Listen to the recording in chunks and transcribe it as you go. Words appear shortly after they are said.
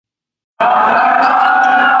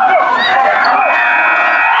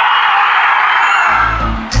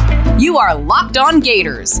You are Locked On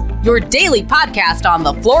Gators, your daily podcast on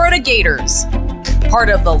the Florida Gators. Part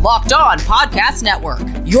of the Locked On Podcast Network,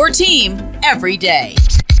 your team every day.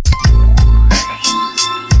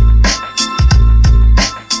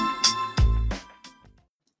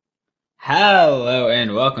 Hello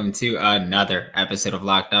and welcome to another episode of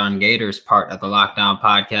Locked On Gators, part of the Locked On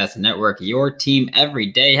Podcast Network, your team every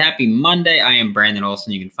day. Happy Monday. I am Brandon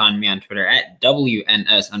Olson. You can find me on Twitter at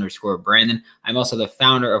WNS_Brandon. I'm also the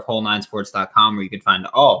founder of Whole9Sports.com, where you can find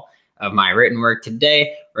all of my written work.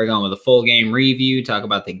 Today, we're going with a full game review, talk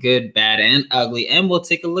about the good, bad, and ugly, and we'll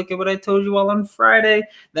take a look at what I told you all on Friday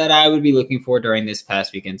that I would be looking for during this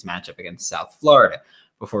past weekend's matchup against South Florida.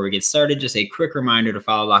 Before we get started, just a quick reminder to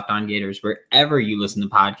follow Locked On Gators wherever you listen to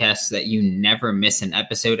podcasts so that you never miss an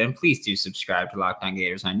episode. And please do subscribe to Locked On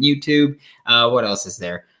Gators on YouTube. What else is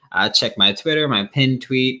there? Check my Twitter, my pinned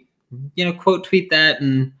tweet. Quote tweet that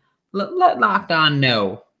and let Locked On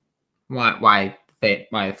know why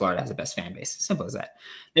Florida has the best fan base. Simple as that.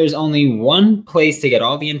 There's only one place to get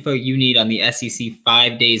all the info you need on the SEC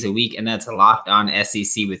 5 days a week, and that's Locked On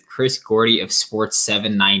SEC with Chris Gordy of Sports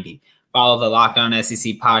 790. Follow the Locked On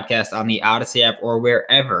SEC podcast on the Odyssey app or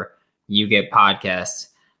wherever you get podcasts.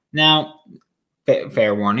 Now,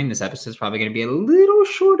 fair warning, this episode is probably going to be a little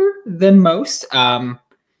shorter than most,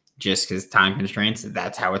 just because time constraints,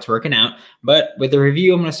 that's how it's working out. But with the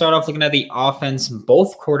review, I'm going to start off looking at the offense.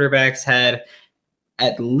 Both quarterbacks had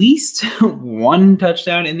at least one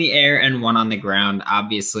touchdown in the air and one on the ground.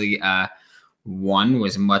 Obviously, one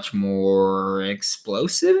was much more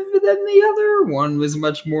explosive than the other. One was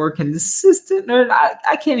much more consistent.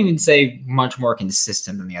 I can't even say much more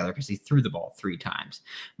consistent than the other because he threw the ball 3 times.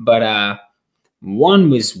 But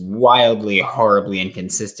one was wildly, horribly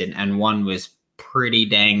inconsistent, and one was pretty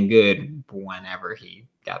dang good whenever he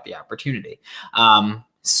got the opportunity.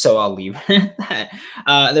 So I'll leave it at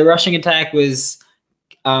that. The rushing attack was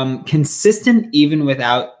consistent even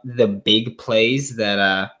without the big plays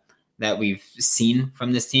that we've seen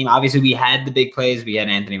from this team. Obviously, we had the big plays. We had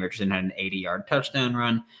Anthony Richardson had an 80-yard touchdown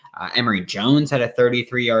run. Emory Jones had a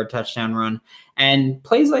 33-yard touchdown run. And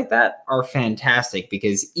plays like that are fantastic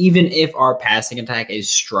because even if our passing attack is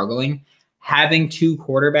struggling, having 2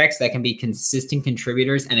 quarterbacks that can be consistent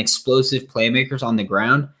contributors and explosive playmakers on the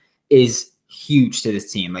ground is huge to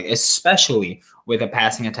this team, especially with a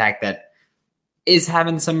passing attack that is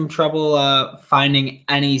having some trouble finding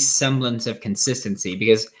any semblance of consistency.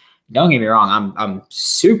 Because don't get me wrong, I'm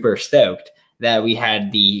super stoked that we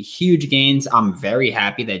had the huge gains. I'm very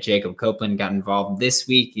happy that Jacob Copeland got involved this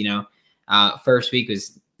week. First week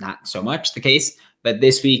was not so much the case, but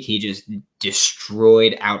this week he just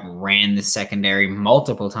outran the secondary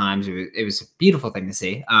multiple times. It was a beautiful thing to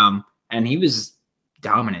see. And he was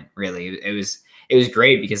dominant, really. It was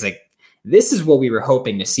great because this is what we were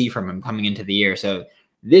hoping to see from him coming into the year. So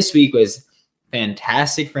this week was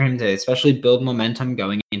fantastic for him to especially build momentum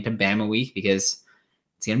going into Bama week because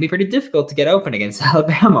it's going to be pretty difficult to get open against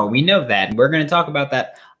Alabama. We know that. We're going to talk about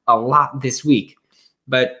that a lot this week.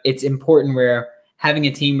 But it's important where having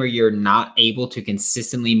a team where you're not able to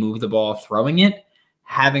consistently move the ball throwing it,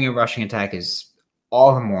 having a rushing attack is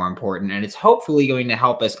all the more important. And it's hopefully going to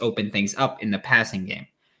help us open things up in the passing game.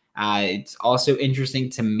 It's also interesting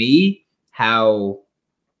to me how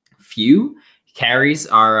few carries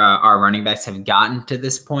our running backs have gotten to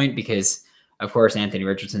this point because, of course, Anthony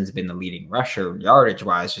Richardson's been the leading rusher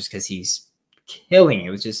yardage-wise just because he's killing it.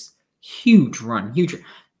 It was just huge run.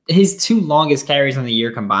 His 2 longest carries on the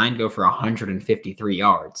year combined go for 153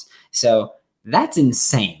 yards. So that's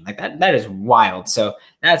insane. That is wild. So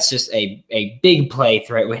that's just a big play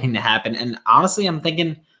threat waiting to happen. And honestly, I'm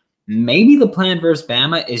thinking maybe the plan versus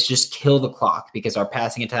Bama is just kill the clock because our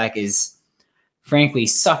passing attack is frankly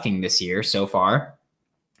sucking this year so far.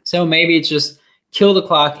 So maybe it's just kill the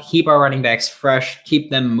clock, keep our running backs fresh, keep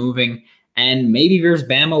them moving, and maybe versus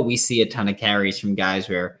Bama, we see a ton of carries from guys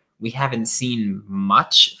where we haven't seen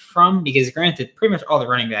much from because granted, pretty much all the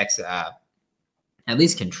running backs at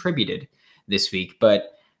least contributed this week,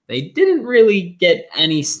 but they didn't really get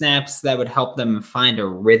any snaps that would help them find a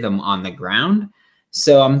rhythm on the ground.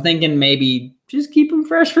 So I'm thinking maybe just keep them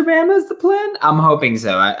fresh for Bama is the plan. I'm hoping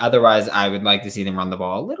so. Otherwise, I would like to see them run the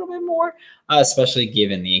ball a little bit more, especially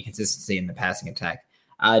given the inconsistency in the passing attack.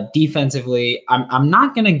 Defensively, I'm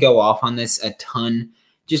not going to go off on this a ton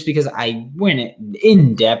just because I went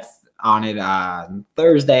in depth on it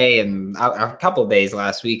Thursday and a couple of days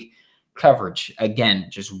last week. Coverage, again,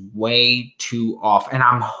 just way too off. And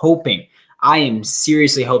I am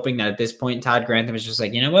seriously hoping that at this point, Todd Grantham is just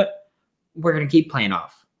like, you know what? We're going to keep playing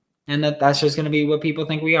off. and that's just going to be what people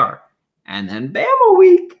think we are. And then Bama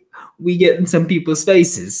week, we get in some people's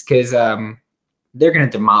faces because they're going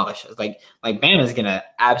to demolish us. Like Bama's going to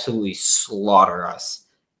absolutely slaughter us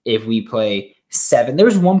if we play 7. There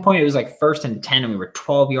was one point it was like 1st and 10, and we were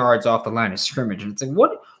 12 yards off the line of scrimmage. And it's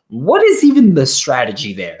like, what is even the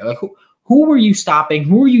strategy there? Like, who were you stopping?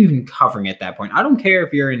 Who are you even covering at that point? I don't care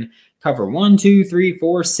if you're in cover 1, 2, 3,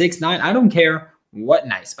 4, 6, 9. I don't care what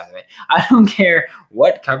nice, by the way. I don't care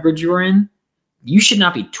what coverage you're in. You should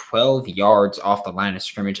not be 12 yards off the line of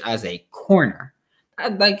scrimmage as a corner.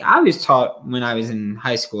 I was taught when I was in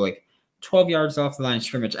high school, like 12 yards off the line of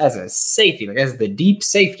scrimmage as a safety, like as the deep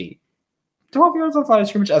safety. 12 yards off the line of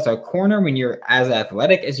scrimmage as a corner when you're as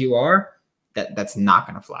athletic as you are, that's not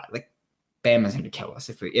going to fly. Like Bama's going to kill us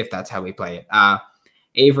if that's how we play it.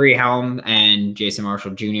 Avery Helm and Jason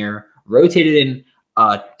Marshall Jr. rotated in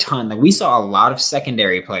a ton. Like we saw a lot of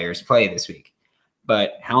secondary players play this week.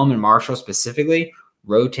 But Helm and Marshall specifically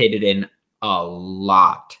rotated in a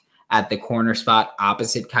lot at the corner spot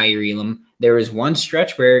opposite Kaiir Elam. There was one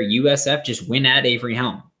stretch where USF just went at Avery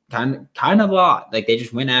Helm, kind of a lot. Like they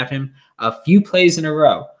just went at him a few plays in a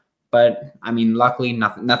row. But I mean, luckily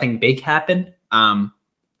nothing big happened.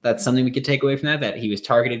 That's something we could take away from that he was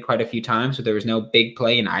targeted quite a few times, but there was no big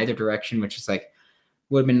play in either direction, which is like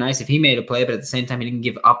would have been nice if he made a play, but at the same time he didn't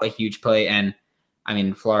give up a huge play. And I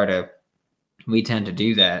mean, Florida, we tend to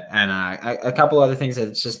do that. And a couple other things that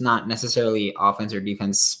it's just not necessarily offense or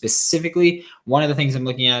defense specifically. One of the things I'm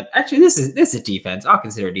looking at, actually, this is defense. I'll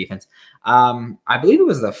consider defense. I believe it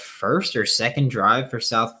was the first or second drive for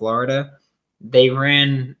South Florida. They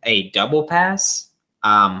ran a double pass.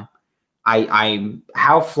 How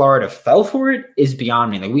Florida fell for it is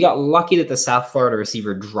beyond me. Like we got lucky that the South Florida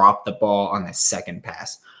receiver dropped the ball on the second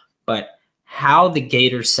pass, but how the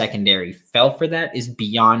Gators secondary fell for that is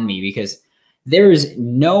beyond me because there is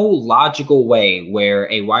no logical way where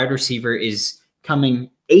a wide receiver is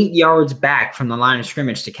coming 8 yards back from the line of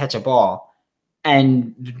scrimmage to catch a ball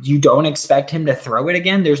and you don't expect him to throw it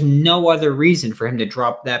again. There's no other reason for him to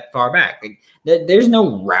drop that far back. Like, there's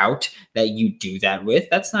no route that you do that with.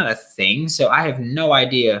 That's not a thing. So I have no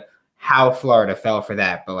idea how Florida fell for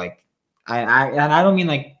that. But like, I don't mean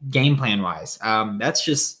like game plan wise. That's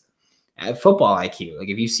just football IQ. Like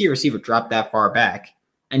if you see a receiver drop that far back,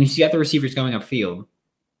 and you see the receivers going upfield,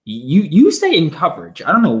 you stay in coverage.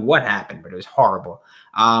 I don't know what happened, but it was horrible.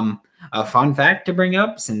 A fun fact to bring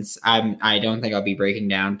up, since I don't think I'll be breaking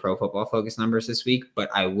down Pro Football Focus numbers this week, but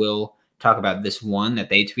I will talk about this one that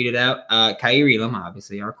they tweeted out. Kaiir Elam,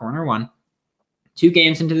 obviously our corner one, 2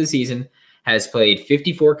 games into the season, has played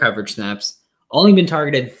 54 coverage snaps, only been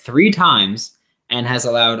targeted 3 times, and has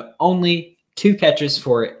allowed only 2 catches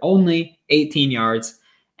for only 18 yards.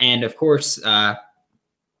 And of course,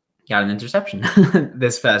 got an interception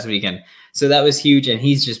this past weekend. So that was huge, and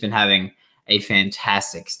he's just been having a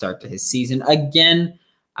fantastic start to his season. Again,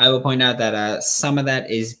 I will point out that some of that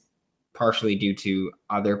is partially due to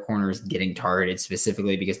other corners getting targeted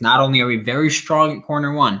specifically because not only are we very strong at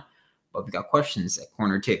corner 1, but we've got questions at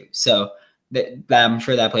corner 2. So I'm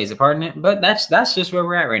sure that plays a part in it, but that's just where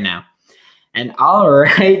we're at right now. And all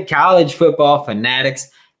right, college football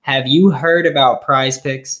fanatics, have you heard about Prize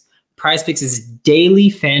Picks? Prize Picks is daily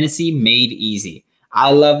fantasy made easy.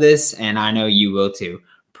 I love this, and I know you will too.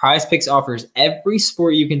 Prize Picks offers every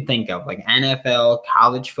sport you can think of, like NFL,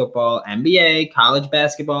 college football, NBA, college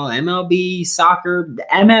basketball, MLB, soccer,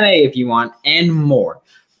 MMA if you want, and more.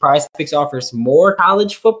 Prize Picks offers more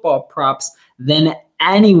college football props than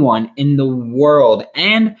anyone in the world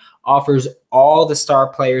and offers all the star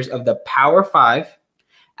players of the Power 5,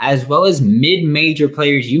 as well as mid-major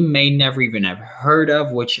players you may never even have heard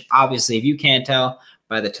of, which obviously, if you can't tell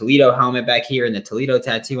by the Toledo helmet back here and the Toledo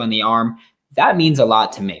tattoo on the arm, that means a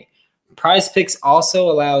lot to me. Prize Picks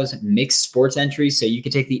also allows mixed sports entries, so you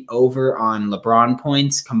can take the over on LeBron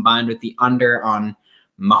points combined with the under on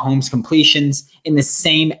Mahomes completions in the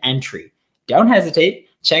same entry. Don't hesitate.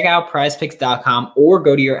 Check out prizepicks.com or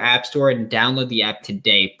go to your app store and download the app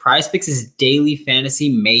today. Prize Picks is daily fantasy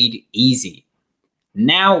made easy.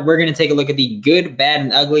 Now we're going to take a look at the good, bad,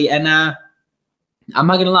 and ugly. And I'm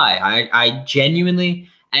not going to lie. I genuinely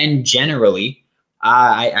and generally,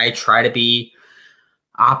 I try to be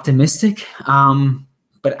optimistic.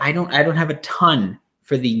 But I don't have a ton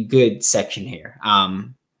for the good section here.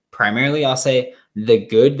 Primarily, I'll say the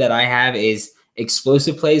good that I have is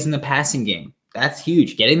explosive plays in the passing game. That's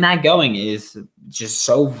huge. Getting that going is just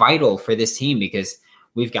so vital for this team because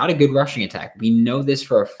we've got a good rushing attack. We know this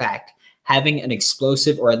for a fact. Having an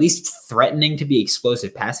explosive or at least threatening to be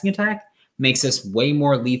explosive passing attack makes us way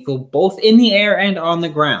more lethal both in the air and on the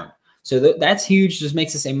ground. So that's huge. Just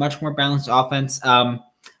makes us a much more balanced offense.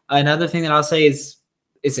 Another thing that I'll say is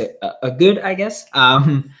a good, I guess.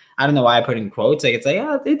 I don't know why I put in quotes. Like,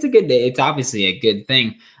 it's a good day. It's obviously a good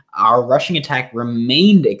thing. Our rushing attack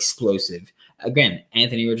remained explosive. Again,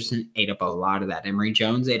 Anthony Richardson ate up a lot of that. Emory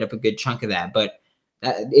Jones ate up a good chunk of that. But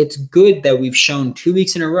it's good that we've shown 2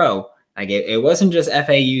 weeks in a row. Like, it wasn't just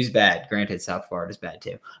FAU's bad. Granted, South Florida's bad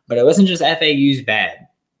too. But it wasn't just FAU's bad.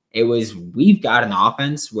 It was, we've got an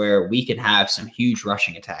offense where we can have some huge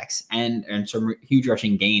rushing attacks and some huge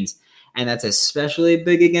rushing gains. And that's especially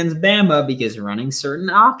big against Bama because running certain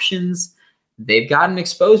options, they've gotten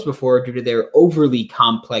exposed before due to their overly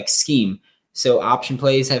complex scheme. So option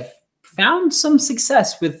plays have found some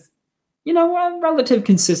success with, relative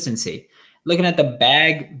consistency. Looking at the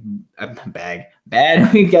bad,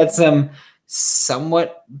 we've got some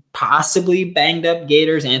somewhat possibly banged up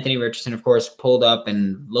Gators. Anthony Richardson, of course, pulled up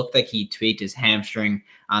and looked like he tweaked his hamstring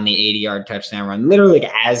on the 80-yard touchdown run. Literally,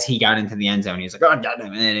 as he got into the end zone, he was like, "Oh,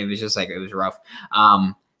 damn!" And it was just like, it was rough.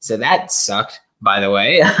 So that sucked, by the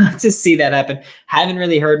way, to see that happen. Haven't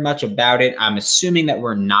really heard much about it. I'm assuming that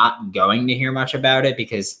we're not going to hear much about it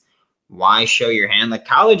because why show your hand? Like,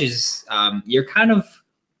 college is,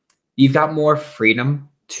 you've got more freedom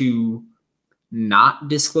to not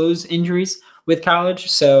disclose injuries with college.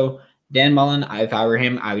 So Dan Mullen, if I were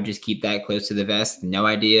him, I would just keep that close to the vest. No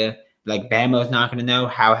idea. Like, Bamo's not going to know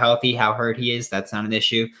how healthy, how hurt he is. That's not an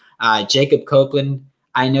issue. Jacob Copeland,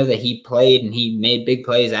 I know that he played and he made big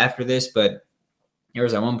plays after this, but there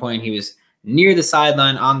was at one point he was near the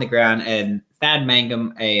sideline on the ground, and Thad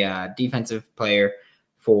Mangum, a defensive player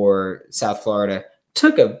for South Florida,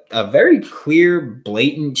 took a very clear,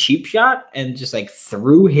 blatant cheap shot and just like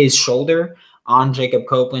threw his shoulder on Jacob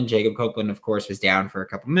Copeland. Jacob Copeland, of course, was down for a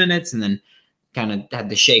couple minutes and then kind of had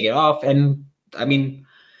to shake it off. And I mean,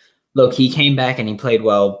 look, he came back and he played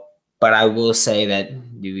well, but I will say that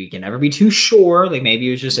we can never be too sure. Like, maybe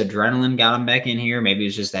it was just adrenaline got him back in here. Maybe it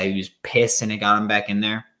was just that he was pissed and it got him back in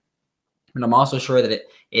there. But I'm also sure that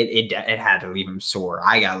it had to leave him sore.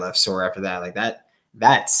 I got left sore after that. Like,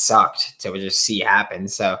 that sucked to just see happen.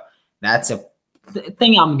 So that's a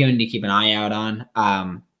thing I'm going to keep an eye out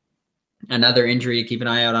on. Another injury to keep an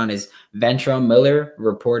eye out on is Ventrell Miller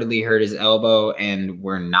reportedly hurt his elbow, and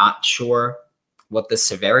we're not sure what the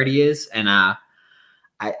severity is. And I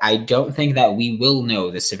don't think that we will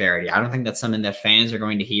know the severity. I don't think that's something that fans are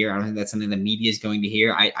going to hear. I don't think that's something the media is going to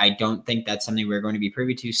hear. I don't think that's something we're going to be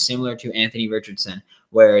privy to, similar to Anthony Richardson,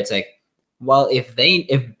 where it's like, well, if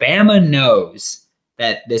Bama knows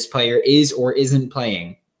that this player is or isn't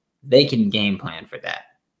playing, they can game plan for that.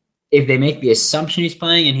 If they make the assumption he's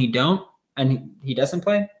playing and he doesn't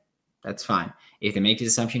play, that's fine. If they make the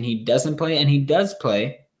assumption he doesn't play and he does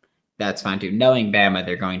play, that's fine too. Knowing Bama,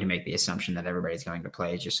 they're going to make the assumption that everybody's going to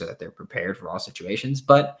play just so that they're prepared for all situations.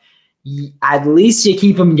 But at least you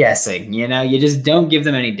keep them guessing. You just don't give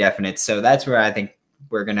them any definite. So that's where I think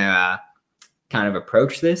we're going to kind of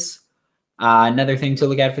approach this. Another thing to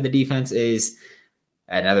look at for the defense is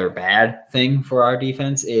another bad thing for our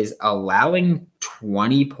defense is allowing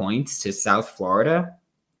 20 points to South Florida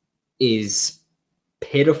is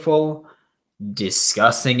pitiful,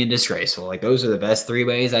 disgusting, and disgraceful. Like, those are the best 3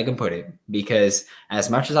 ways I can put it, because as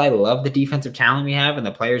much as I love the defensive talent we have and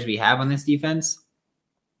the players we have on this defense,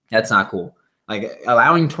 that's not cool. Like,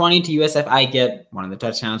 allowing 20 to USF, I get one of the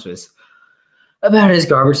touchdowns was about as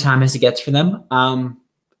garbage time as it gets for them.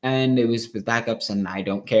 And it was with backups, and I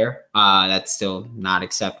don't care. That's still not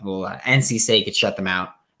acceptable. NC State could shut them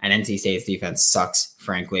out, and NC State's defense sucks,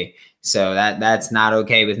 frankly. So that's not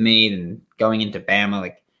okay with me. And going into Bama,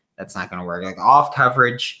 like, that's not going to work. Like, off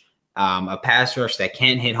coverage, a pass rush that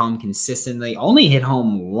can't hit home consistently, only hit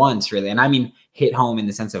home once, really. And I mean hit home in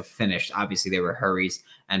the sense of finished. Obviously, there were hurries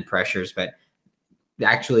and pressures, but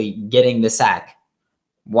actually getting the sack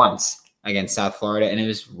once against South Florida, and it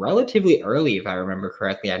was relatively early, if I remember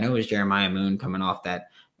correctly. I know it was Jeremiah Moon coming off that,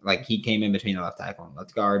 like, he came in between the left tackle and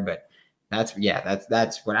left guard, but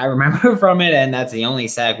that's what I remember from it, and that's the only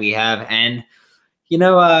sack we have. And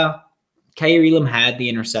Kaiir Elam had the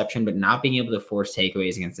interception, but not being able to force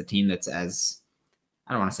takeaways against a team that's as,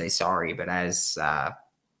 I don't want to say sorry, but as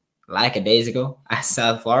lackadaisical as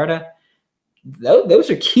South Florida,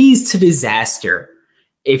 those are keys to disaster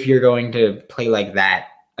if you're going to play like that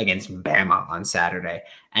against Bama on Saturday.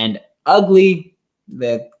 And ugly,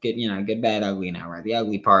 good, bad, ugly now, right? The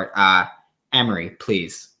ugly part, Emory,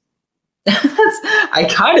 please. I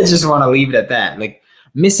kind of just want to leave it at that. Like,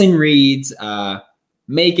 missing reads,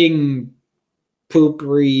 making poop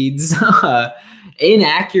reads,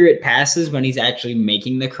 inaccurate passes when he's actually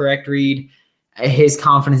making the correct read. his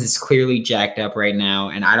confidence is clearly jacked up right now,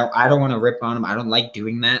 and I don't want to rip on him. I don't like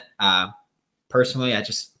doing that. Personally, I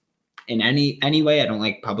just in any way I don't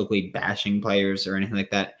like publicly bashing players or anything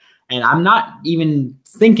like that. And I'm not even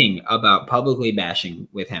thinking about publicly bashing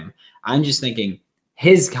with him. I'm just thinking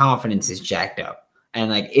his confidence is jacked up, and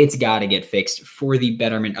like it's got to get fixed for the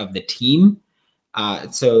betterment of the team.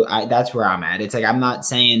 So that's where I'm at. It's like I'm not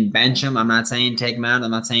saying bench him. I'm not saying take him out.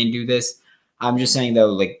 I'm not saying do this. I'm just saying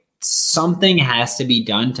though, like something has to be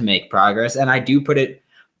done to make progress. And I do put it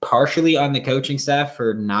partially on the coaching staff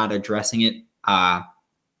for not addressing it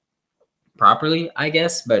properly, I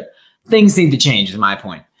guess. But things need to change is my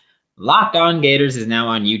point. Locked On Gators is now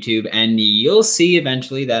on YouTube, and you'll see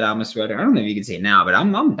eventually that I'm a sweater. I don't know if you can see it now, but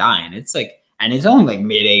I'm dying. It's like, and it's only like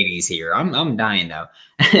mid 80s here. I'm dying though,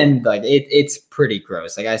 and like it's pretty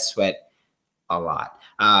gross. Like I sweat a lot.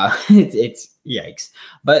 It's yikes.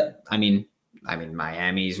 But I mean,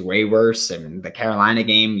 Miami's way worse. I mean, the Carolina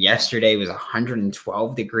game yesterday was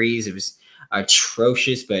 112 degrees. It was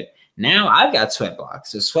atrocious, but now I've got Sweatblock.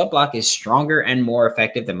 So Sweatblock is stronger and more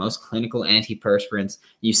effective than most clinical antiperspirants.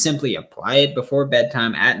 You simply apply it before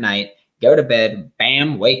bedtime at night, go to bed,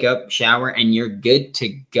 bam, wake up, shower, and you're good to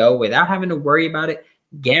go without having to worry about it.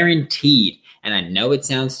 Guaranteed. And I know it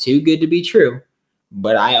sounds too good to be true,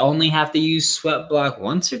 but I only have to use Sweatblock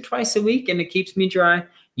once or twice a week, and it keeps me dry.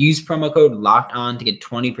 Use promo code LOCKEDON to get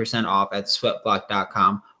 20% off at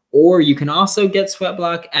sweatblock.com. Or you can also get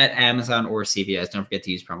Sweatblock at Amazon or CVS. Don't forget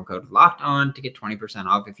to use promo code LOCKEDON to get 20%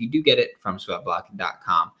 off if you do get it from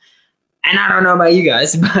sweatblock.com. And I don't know about you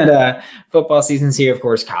guys, but football season's here. Of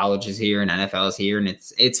course, college is here and NFL is here, and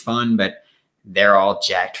it's fun, but they're all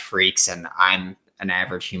jacked freaks, and I'm an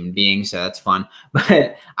average human being, so that's fun.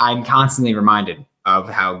 But I'm constantly reminded of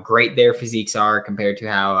how great their physiques are compared to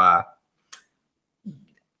how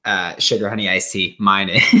sugar honey iced tea mine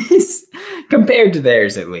is compared to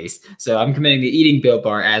theirs, at least. So I'm committing to eating Built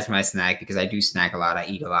Bar as my snack because I do snack a lot. I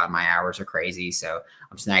eat a lot. My hours are crazy. So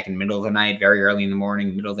I'm snacking middle of the night, very early in the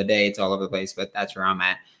morning, middle of the day. It's all over the place, but that's where I'm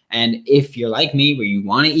at. And if you're like me, where you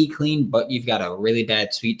want to eat clean, but you've got a really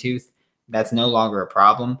bad sweet tooth, that's no longer a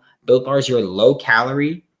problem. Built Bar is your low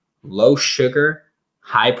calorie, low sugar,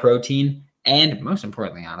 high protein, and most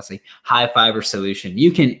importantly, honestly, high fiber solution.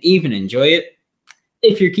 You can even enjoy it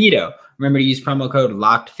if you're keto. Remember to use promo code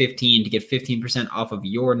LOCKED15 to get 15% off of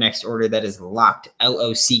your next order. That is LOCKED,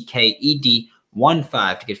 LOCKED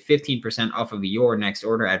 15 to get 15% off of your next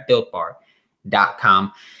order at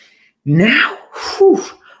BuiltBar.com. Now,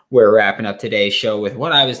 we're wrapping up today's show with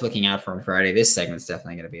what I was looking out for on Friday. This segment's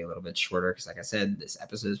definitely going to be a little bit shorter because, like I said, this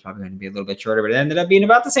episode is probably going to be a little bit shorter, but it ended up being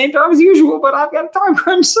about the same time as usual, but I've got a time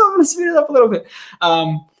crunch, so I'm going to speed it up a little bit.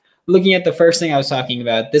 Looking at the first thing I was talking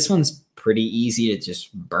about, this one's pretty easy to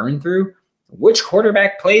just burn through. Which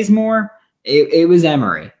quarterback plays more? It was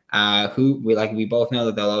Emory. We both know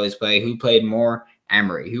that they'll always play. Who played more?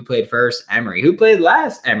 Emory. Who played first? Emory. Who played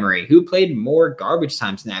last? Emory. Who played more garbage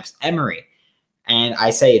time snaps? Emory. And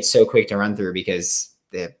I say it's so quick to run through because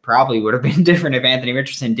it probably would have been different if Anthony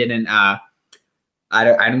Richardson didn't I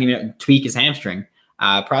don't even tweak his hamstring.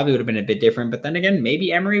 Probably would have been a bit different. But then again,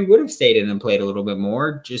 maybe Emory would have stayed in and played a little bit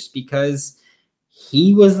more just because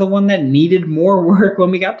he was the one that needed more work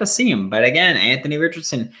when we got to see him. But again, Anthony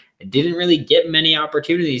Richardson didn't really get many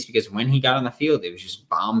opportunities because when he got on the field, it was just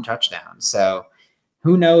bomb touchdowns. So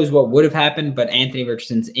who knows what would have happened, but Anthony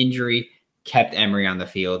Richardson's injury kept Emory on the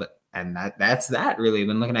field. And that's that really.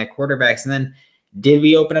 Been looking at quarterbacks. And then did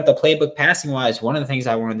we open up the playbook passing wise? One of the things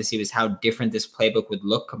I wanted to see was how different this playbook would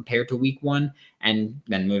look compared to week one, and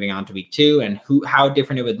then moving on to week two, and how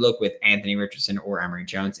different it would look with Anthony Richardson or Emory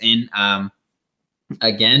Jones in.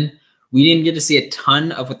 Again, we didn't get to see a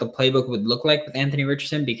ton of what the playbook would look like with Anthony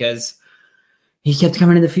Richardson because he kept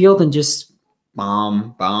coming to the field and just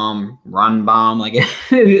bomb, run, bomb. Like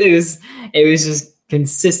it was just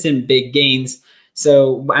consistent big gains.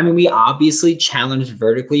 So, I mean, we obviously challenged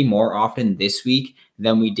vertically more often this week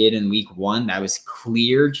than we did in week one. That was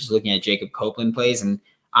clear just looking at Jacob Copeland plays. And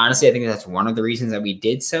honestly, I think that's one of the reasons that we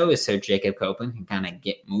did so is so Jacob Copeland can kind of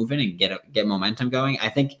get moving and get momentum going. I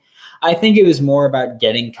think it was more about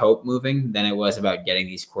getting Cope moving than it was about getting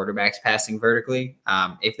these quarterbacks passing vertically.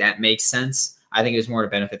 If that makes sense, I think it was more to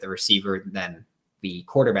benefit the receiver than the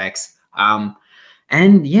quarterbacks.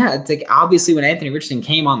 And yeah, it's like obviously when Anthony Richardson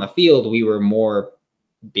came on the field, we were more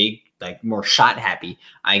more shot happy,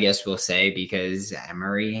 I guess we'll say, because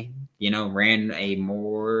Emory, ran a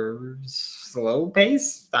more slow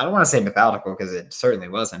pace. I don't want to say methodical because it certainly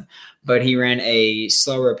wasn't, but he ran a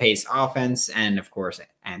slower pace offense. And of course,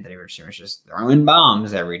 Anthony Richardson was just throwing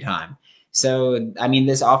bombs every time. So, I mean,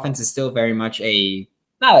 this offense is still very much a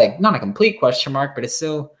not a complete question mark, but it's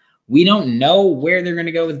still, we don't know where they're going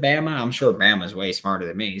to go with Bama. I'm sure Bama's way smarter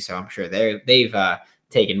than me, so I'm sure they've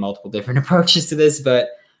taken multiple different approaches to this. But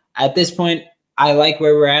at this point, I like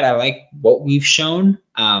where we're at. I like what we've shown,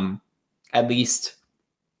 at least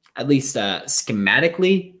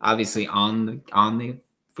schematically. Obviously, on the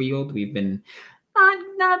field, we've been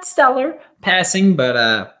not stellar passing, but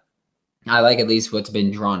I like at least what's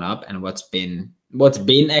been drawn up and what's been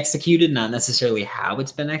executed, not necessarily how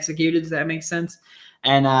it's been executed. Does that make sense?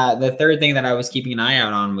 And the third thing that I was keeping an eye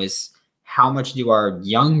out on was how much do our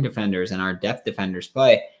young defenders and our depth defenders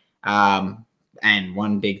play. And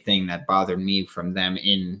one big thing that bothered me from them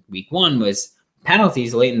in week 1 was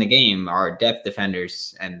penalties late in the game. Our depth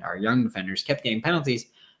defenders and our young defenders kept getting penalties.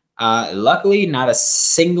 Luckily, not a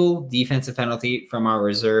single defensive penalty from our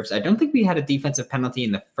reserves. I don't think we had a defensive penalty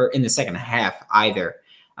in the second half either.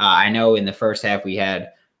 I know in the first half we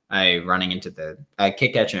had running into the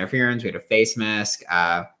kick catch interference. We had a face mask.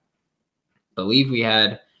 Believe we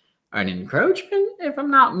had an encroachment, if I'm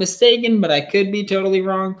not mistaken, but I could be totally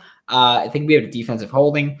wrong. I think we had a defensive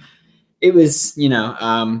holding. It was,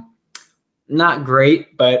 not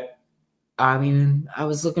great, but I mean, I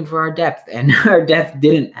was looking for our depth, and our depth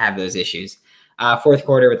didn't have those issues. Fourth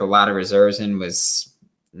quarter with a lot of reserves in was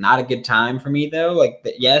not a good time for me, though.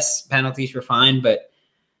 Yes, penalties were fine, but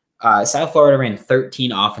South Florida ran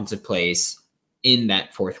 13 offensive plays in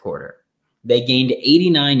that fourth quarter. They gained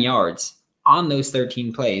 89 yards on those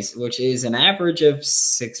 13 plays, which is an average of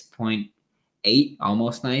 6.8,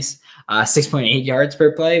 almost nice, 6.8 yards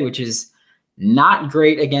per play, which is not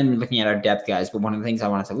great. Again, looking at our depth guys, but one of the things I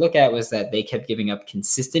wanted to look at was that they kept giving up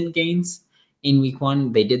consistent gains in week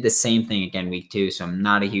 1. They did the same thing again week 2, so I'm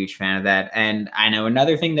not a huge fan of that. And I know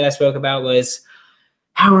another thing that I spoke about was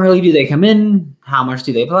how early do they come in? How much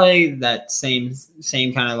do they play? That same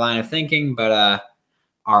kind of line of thinking, but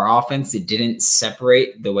our offense, it didn't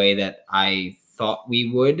separate the way that I thought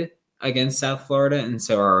we would against South Florida, and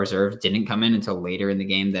so our reserves didn't come in until later in the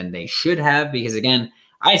game than they should have, because again,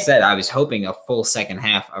 I said I was hoping a full second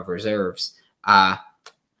half of reserves.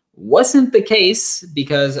 Wasn't the case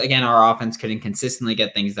because, again, our offense couldn't consistently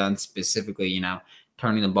get things done, specifically,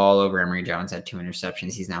 turning the ball over. Emory Jones had 2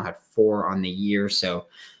 interceptions. He's now had 4 on the year, so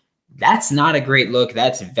that's not a great look.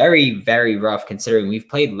 That's very, very rough considering we've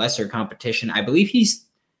played lesser competition. I believe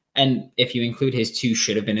and if you include his 2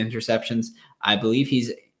 should have been interceptions, I believe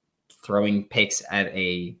he's throwing picks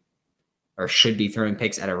should be throwing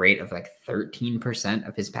picks at a rate of 13%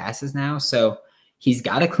 of his passes now. So he's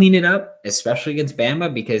got to clean it up, especially against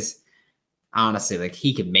Bama, because honestly,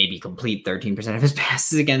 he could maybe complete 13% of his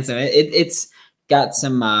passes against them. It's got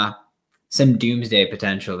some doomsday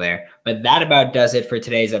potential there. But that about does it for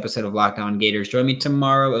today's episode of Locked On Gators. Join me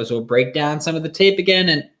tomorrow as we'll break down some of the tape again.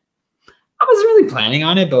 And I wasn't really planning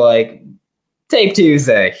on it, but Tape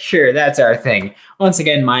Tuesday. Sure, that's our thing. Once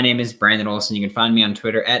again, my name is Brandon Olson. You can find me on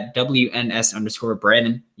Twitter at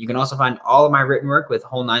WNS_Brandon. You can also find all of my written work with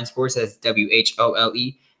Whole 9 Sports. That's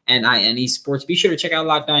WHOLENINE Sports. Be sure to check out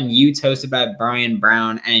Locked On Utes, hosted by Brian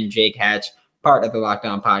Brown and Jake Hatch, part of the Locked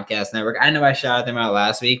On Podcast Network. I know I shouted them out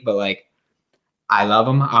last week, but I love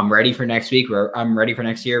them. I'm ready for next week. I'm ready for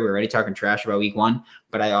next year. We're already talking trash about week 1,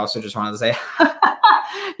 but I also just wanted to say,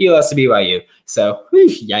 you lost to BYU. So,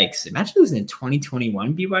 yikes. Imagine losing in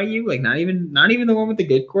 2021 BYU. Not even the one with the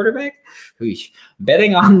good quarterback.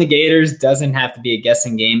 Betting on the Gators doesn't have to be a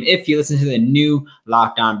guessing game if you listen to the new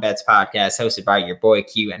Locked On Bets podcast hosted by your boy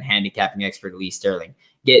Q and handicapping expert Lee Sterling.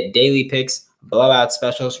 Get daily picks, blowout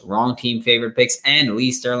specials, wrong team favorite picks, and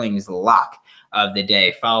Lee Sterling's lock of the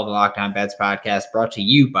day. Follow the Locked On Bets podcast, brought to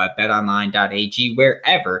you by betonline.ag,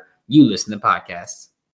 wherever you listen to podcasts.